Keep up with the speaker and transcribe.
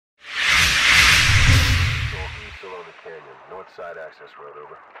North side access road,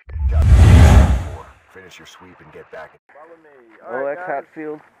 over. Got 4. Finish your sweep and get back. Follow me. Right,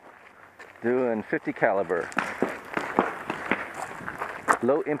 Hatfield doing 50 caliber.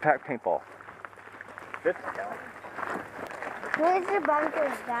 Low impact paintball. 50 caliber. Where's the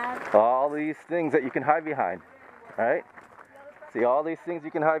bunkers, Dad? All these things that you can hide behind. Right? See all these things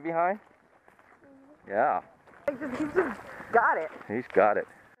you can hide behind? Yeah. He's just got it. He's got it.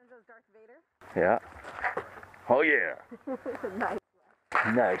 Darth Vader? Yeah. Oh yeah. Nice.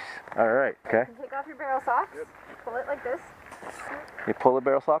 Nice. All right. Okay. Take off your barrel socks. Yep. Pull it like this. You pull the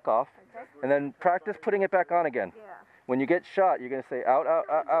barrel sock off, Okay. and then practice putting it back on again. Yeah. When you get shot, you're going to say out, out,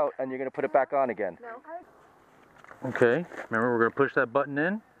 out, out, and you're going to put it back on again. No. Okay, remember we're going to push that button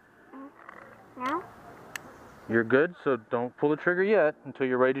in. Now? You're good, so don't pull the trigger yet until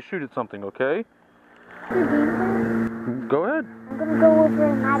you're ready to shoot at something, okay? Go ahead. I'm gonna go over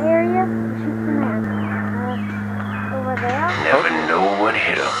in that area and shoot from there. Over there. Never know what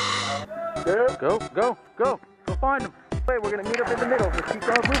hit him. Go, go, go. Go find him. Wait, we're going to meet up in the middle. Just keep on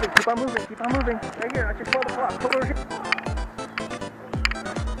moving, keep on moving, keep on moving. Right here, I just saw the clock. Come over here.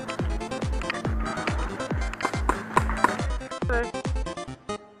 Okay.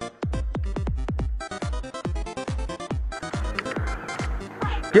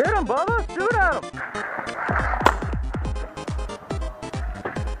 Get him, Bubba! Shoot at him!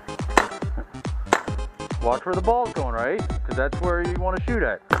 Watch where the ball's going, right? Because that's where you want to shoot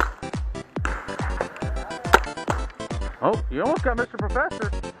at. Oh, you almost got Mr.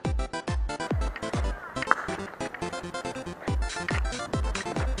 Professor.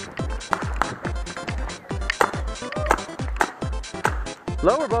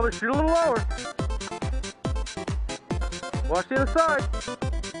 Lower, Bubba. Shoot a little lower. Watch the other side.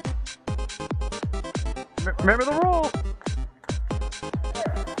 Remember the rule.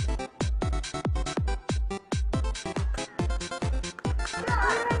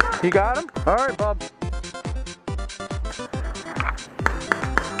 You got him? All right, Bub. Oh,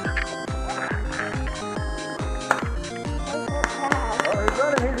 he's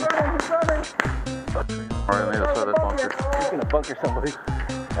running, he's running, he's running. All right, let me throw that bunker. He's going to bunker somebody.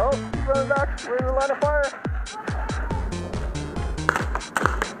 Oh, he's running back. We're in the line of fire.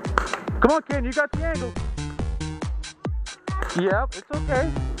 Come on, Ken, you got the angle. Yep, it's okay.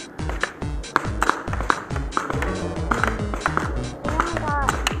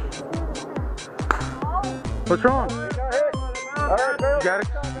 What's wrong? All right,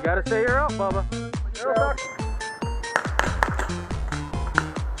 You gotta stay here out, Bubba.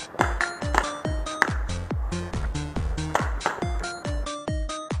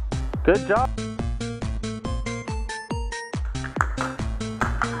 Good job.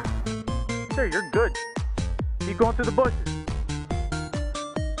 There, you're good. Keep going through the bushes.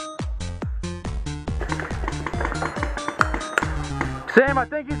 Sam, I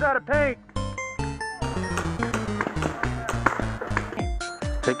think he's out of paint.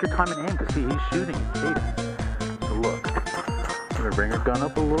 Take your time and aim to see he's shooting at Kaden. So look, I'm gonna bring her gun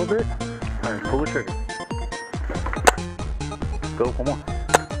up a little bit. All right, pull the trigger. Go, one more.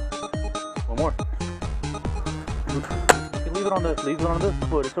 One more. You can leave it on the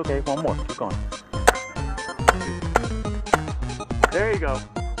foot. It's okay. One more. Keep going. There you go.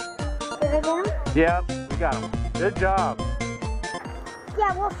 Did I get him? Yep, we got him. Good job.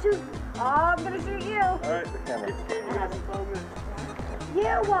 Yeah, we'll shoot. Oh, I'm gonna shoot you. All right, you guys can follow me.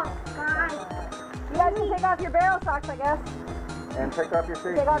 You won't, guys. You guys can take off your barrel socks, I guess. And take off your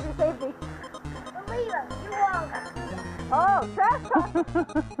safety. Take off your safety. Believe us, you won't. Oh, trash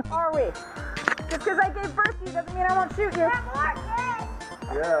talk. Are we? Just because I gave birth to you doesn't mean I won't shoot you.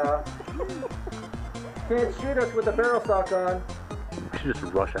 Yeah. Can't shoot us with the barrel sock on. You should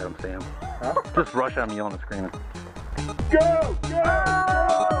just rush at him, Sam. Huh? Just rush at him, yelling and screaming. Go! Go!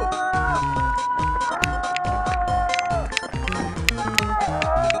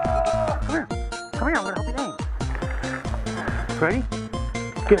 Come here, I'm gonna help you aim. Ready?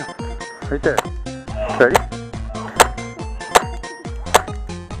 Get him. Right there. Ready?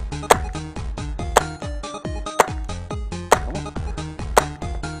 Come on.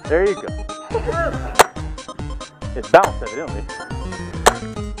 There you go. It bounced evidently.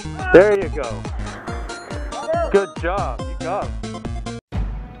 There you go. Good job. You got him.